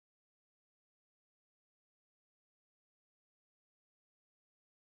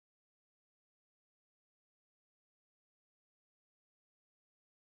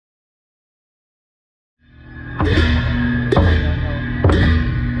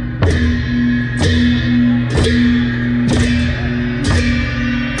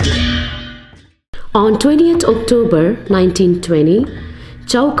20th October 1920,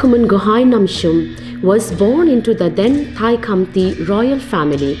 C.K Gohain Namshum was born into the then Thai Khamti royal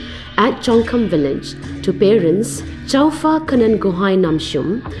family at Chongkham village to parents Chaufa Kanan Gohain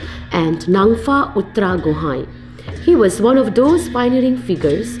Namshum and Nangfa Utra Gohain. He was one of those pioneering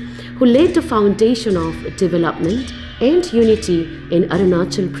figures who laid the foundation of development and unity in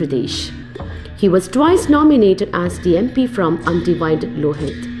Arunachal Pradesh. He was twice nominated as the MP from Undivided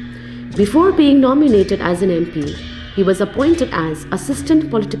Lohit. Before being nominated as an MP, he was appointed as Assistant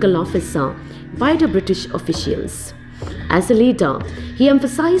Political Officer by the British officials. As a leader, he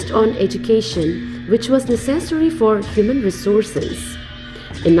emphasized on education, which was necessary for human resources.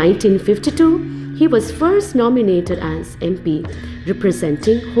 In 1952, he was first nominated as MP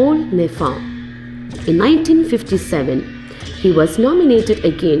representing whole NEFA. In 1957, he was nominated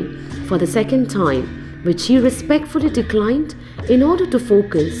again for the second time, which he respectfully declined in order to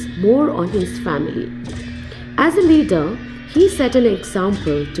focus more on his family. As a leader, he set an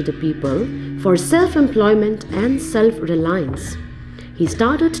example to the people for self-employment and self-reliance. He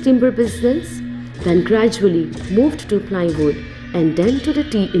started timber business, then gradually moved to plywood and then to the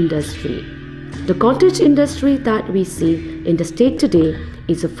tea industry. The cottage industry that we see in the state today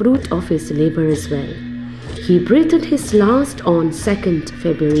is a fruit of his labor as well. He breathed his last on 2nd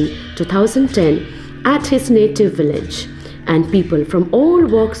February 2010 at his native village, and people from all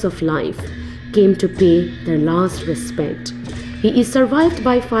walks of life came to pay their last respect. He is survived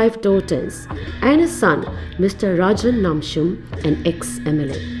by 5 daughters and a son, Mr. Rajan Namshum, an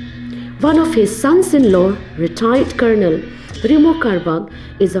ex-MLA. One of his sons-in-law, retired Colonel Rimo Karbag,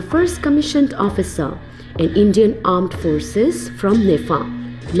 is a first commissioned officer in Indian Armed Forces from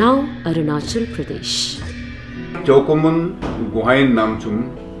NEFA, now Arunachal Pradesh. C.K Gohain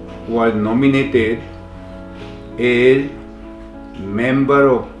Namshum was nominated as Member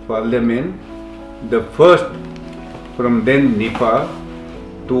of Parliament, the first from then NEFA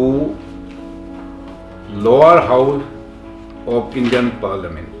to lower house of Indian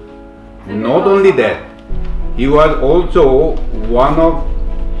Parliament. Not only that, he was also one of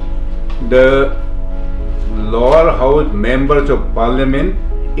the lower house members of Parliament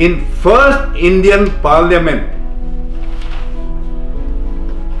in first Indian Parliament.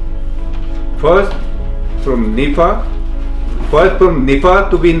 First from NEFA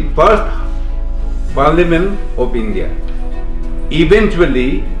to be in first Parliament of India.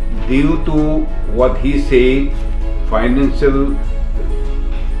 Eventually, due to what he said, financial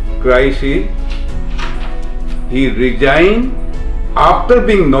crisis, he resigned after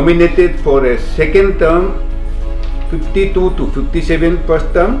being nominated for a second term, 52 to 57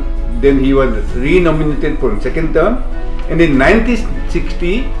 first term. Then he was re-nominated for a second term, and in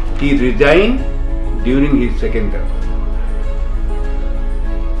 1960 he resigned during his second term.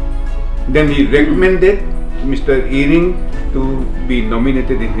 Then he recommended Mr. Earing to be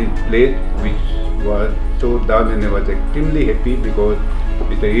nominated in his place, which was so done, and I was extremely happy because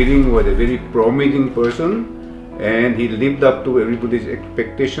Mr. Earing was a very promising person and he lived up to everybody's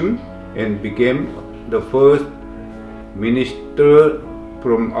expectation and became the first minister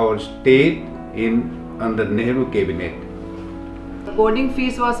from our state under Nehru cabinet. The boarding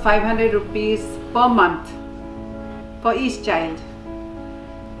fees was 500 rupees per month for each child.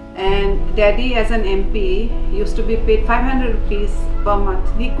 And Daddy, as an MP, used to be paid 500 rupees per month.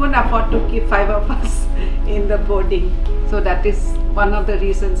 He couldn't afford to keep 5 of us in the boarding. So that is one of the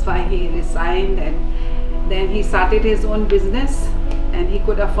reasons why he resigned, and then he started his own business and he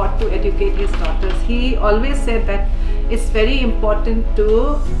could afford to educate his daughters. He always said that it's very important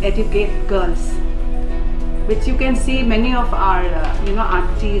to educate girls, which you can see many of our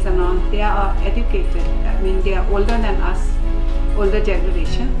aunties and all, they are educated. I mean, they are older than us, older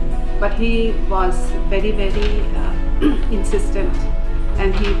generation, but he was very insistent,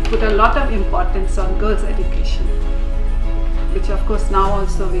 and he put a lot of importance on girls' education, which of course now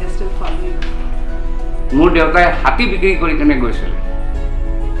also we are still following. More devotai hati bikri kori kane goisile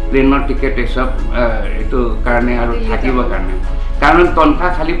plane ticket e sab etu karone aru thakiba karone karon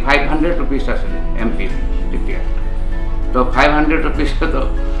tontha khali 500 rupees asile MP titia to 500 rupees to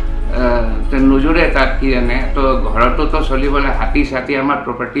নুজুৰে তাত কি জানে তো ঘৰতো তো চলিবলৈ হাতী সাথী আমাৰ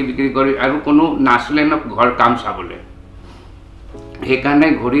property বিক্ৰী কৰি আৰু কোনো নাচলে ন ঘৰ কাম চাবলৈ সেইকাৰণে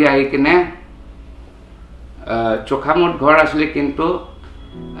ঘূৰি আহি কিনে চোখামত ঘৰ আছিলে কিন্তু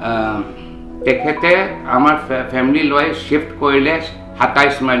তেখেতে আমাৰ ফ্যামিলি লৈ শিফট কৰিলে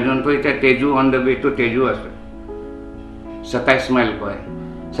 27 মাইল যোনটো এতিয়া Tezu on the way to Tezu আছে 27 মাইল কয়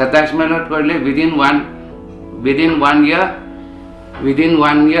 27 মাইলত কৰিলে within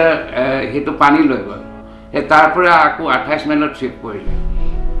one year he to pani loi gol e tar pore aku 28 minute shift korile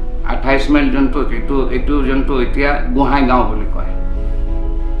 28 mile যোনটো এইটো যোনটো এতিয়া গোহাই গাঁও বুলি কয়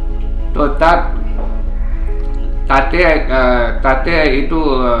তো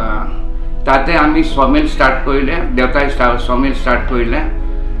তাতে আমি সমিল স্টার্ট কৰিলে দেউতাই সমিল স্টার্ট কৰিলে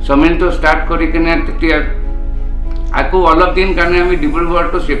সমিলটো স্টার্ট কৰি কিনে তেতিয়া আকৌ অলপ দিন কাৰণে আমি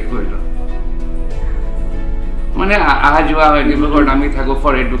ডিব্ৰুগড়টো শিফট কৰিলো মানে আহা যোৱা হয় ডিব্ৰুগড়ত আমি থাকো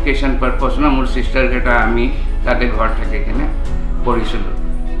ফৰ এডুকেশ্যন পাৰপাস না মোৰ সিস্টাৰ কেইটা আমি তাতে ঘৰ থাকি কিনে পঢ়িছিলোঁ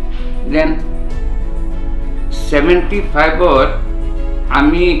দেন 75ত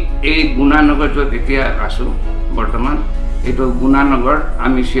আমি এই গুণানগৰ য'ত এতিয়া আছো বৰ্তমান এইটো গুণানগৰ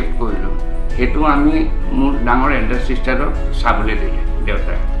আমি শিফট কৰিলোঁ সেইটো আমি মোৰ ডাঙৰ এল্ডাৰ সিস্টাৰক চাবলৈ দিলে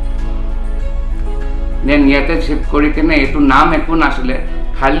দেউতাই দেন ইয়াতে শিফট কৰি কিনে এইটো নাম একো নাছিলে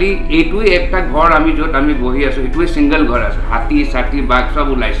খালি এইটোৱে একটা ঘৰ আমি য'ত আমি বহি আছো এইটোৱে সিংগল ঘৰ আছে হাতী সাথী বাঘ সব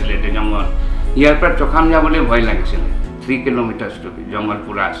ওলাইছিলে এতিয়া জংঘল ইয়াৰ পৰা চখাম যাবলৈ ভয় লাগিছিলে 3 কিলোমিটাৰ জংঘল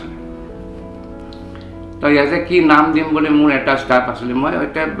পুৰা আছিলে তো ইয়াতে কি নাম দিম বুলি মোৰ এটা ষ্টাফ আছিলে মই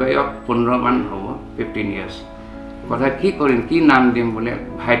এটা বয়স 15 মান হ'ব 15 ইয়াৰ্ছ কথা কি কৰিম কি নাম দিম বুলি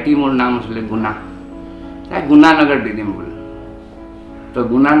ভাইটি মোৰ নাম আছিলে গুণা তাই গুণানগৰ দি দিম বুলি তো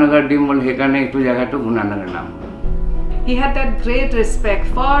গুণানগৰ দিম বুলি সেইকাৰণে এইটো জেগাটো গুণানগৰ নাম He had that great respect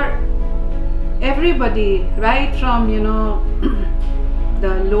for everybody, right from, you know,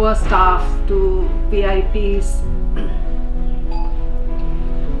 the lower staff to VIPs.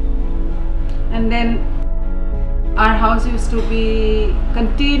 And then our house used to be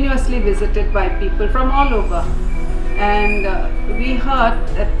continuously visited by people from all over. And we heard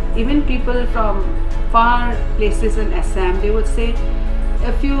that even people from far places in Assam, they would say,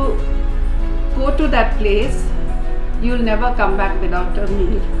 if you go to that place, you'll never come back without a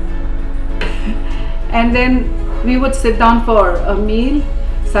meal. And then we would sit down for a meal.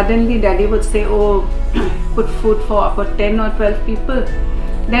 Suddenly daddy would say, oh, put food for about 10 or 12 people.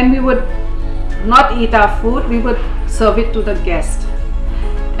 Then we would not eat our food, we would serve it to the guest.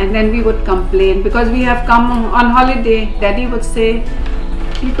 And then we would complain because we have come on holiday. Daddy would say,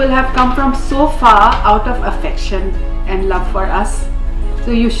 people have come from so far out of affection and love for us.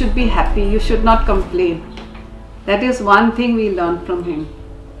 So you should be happy, you should not complain. That is one thing we learned from him,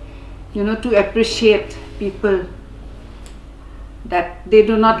 you know, to appreciate people, that they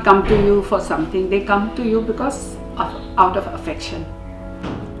do not come to you for something, they come to you because of out of affection.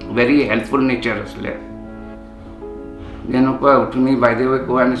 Very helpful nature asle যেনেকুৱা উঠুনি বাইদেউ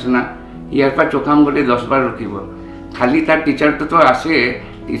কোৱা নিচিনা ইয়াৰ পৰা চোখাম গ'লে 10 বাৰ ৰখিব খালি তাৰ টিচাৰটো আছে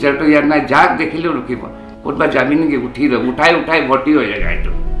টিচাৰটো ইয়াৰ নাই যাক দেখিলেও ৰখিব ক'তবা যাবি নেকি উঠাই ভৰ্তি হৈ যায়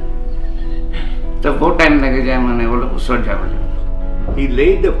গাইটো তো বহুত টাইম লাগে যায় মানে অলপ ওচৰত যাবলৈ He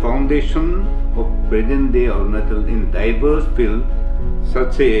laid the foundation of present-day Arunachal in diverse fields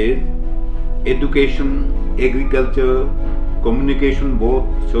such as education, agriculture, communication, both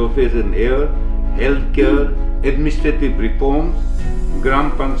surface and air, healthcare, administrative reforms,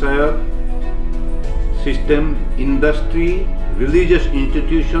 Gram Panchayat system, industry, religious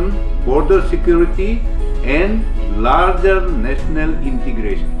institution, border security, and larger national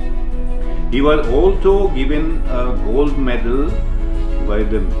integration. He was also given a gold medal by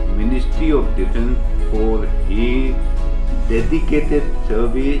the Ministry of Defence for his dedicated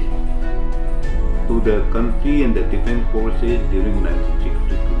service to the country and the defense forces during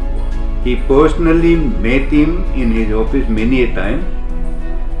 1962 war. He personally met him in his office many a time.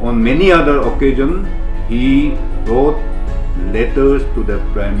 On many other occasions, he wrote letters to the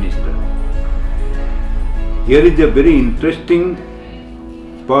Prime Minister. Here is a very interesting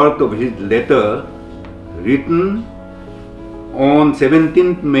part of his letter written on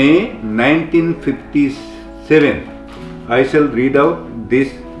 17th May 1957. I shall read out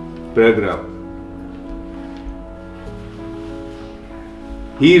this paragraph.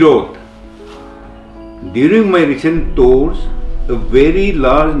 He wrote, during my recent tours, a very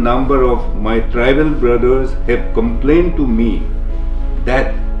large number of my tribal brothers have complained to me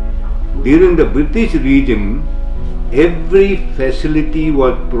that during the British regime, every facility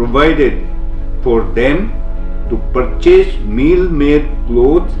was provided for them to purchase meal-made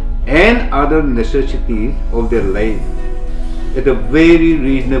clothes and other necessities of their life at a very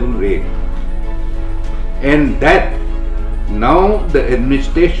reasonable rate, and that now the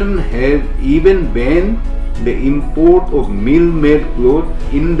administration has even banned the import of meal-made clothes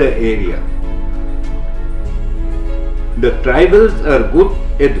in the area. The tribals are good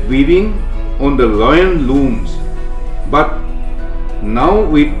at weaving on the lion looms, but now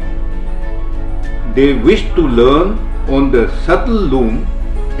they wish to learn on the subtle loom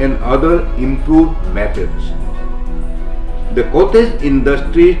and other improved methods. The cottage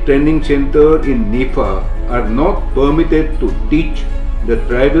industry training center in NEFA are not permitted to teach the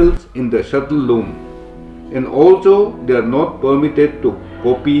tribals in the shuttle loom, and also they are not permitted to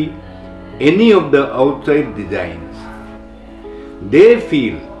copy any of the outside designs. They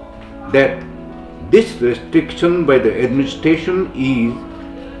feel that this restriction by the administration is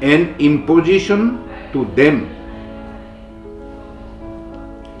an imposition to them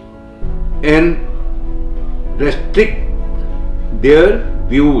and restrict their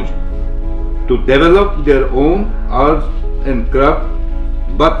views to develop their own arts and craft,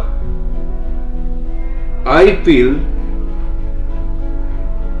 but I feel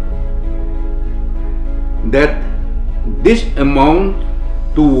that this amounts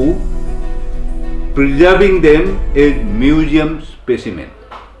to preserving them as museum specimens.